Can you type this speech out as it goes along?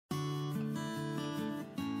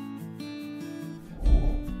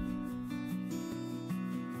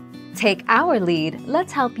Take our lead,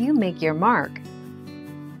 let's help you make your mark.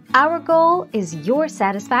 Our goal is your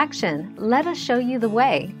satisfaction. Let us show you the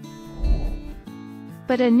way.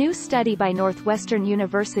 But a new study by Northwestern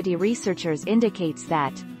University researchers indicates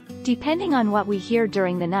that, depending on what we hear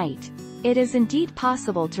during the night, it is indeed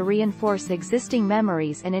possible to reinforce existing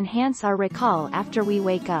memories and enhance our recall after we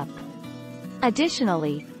wake up.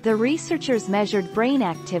 Additionally, the researchers measured brain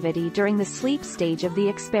activity during the sleep stage of the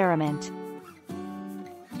experiment.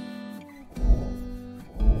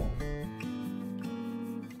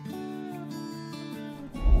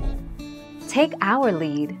 Take our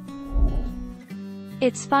lead.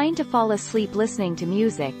 It's fine to fall asleep listening to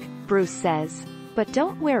music, Bruce says, but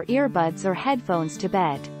don't wear earbuds or headphones to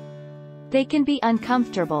bed. They can be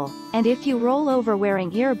uncomfortable, and if you roll over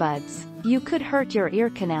wearing earbuds, you could hurt your ear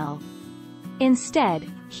canal. Instead,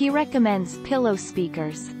 he recommends pillow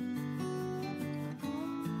speakers.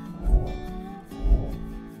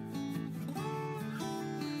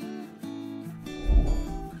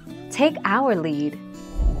 Take our lead.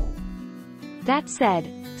 That said,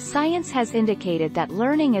 science has indicated that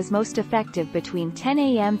learning is most effective between 10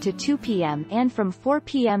 a.m. to 2 p.m. and from 4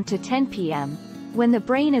 p.m. to 10 p.m., when the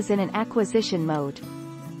brain is in an acquisition mode.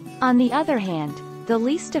 On the other hand, the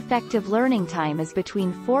least effective learning time is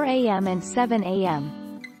between 4 a.m. and 7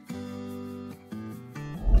 a.m.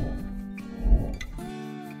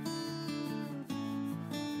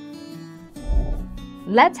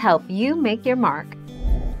 Let's help you make your mark.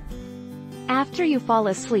 After you fall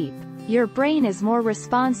asleep, your brain is more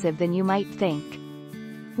responsive than you might think.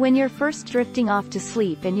 When you're first drifting off to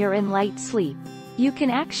sleep and you're in light sleep, you can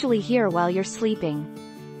actually hear while you're sleeping.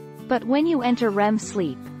 But when you enter REM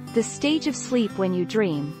sleep, the stage of sleep when you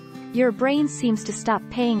dream, your brain seems to stop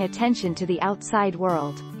paying attention to the outside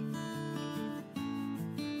world.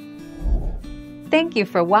 Thank you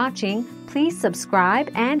for watching. Please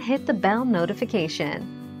subscribe and hit the bell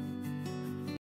notification.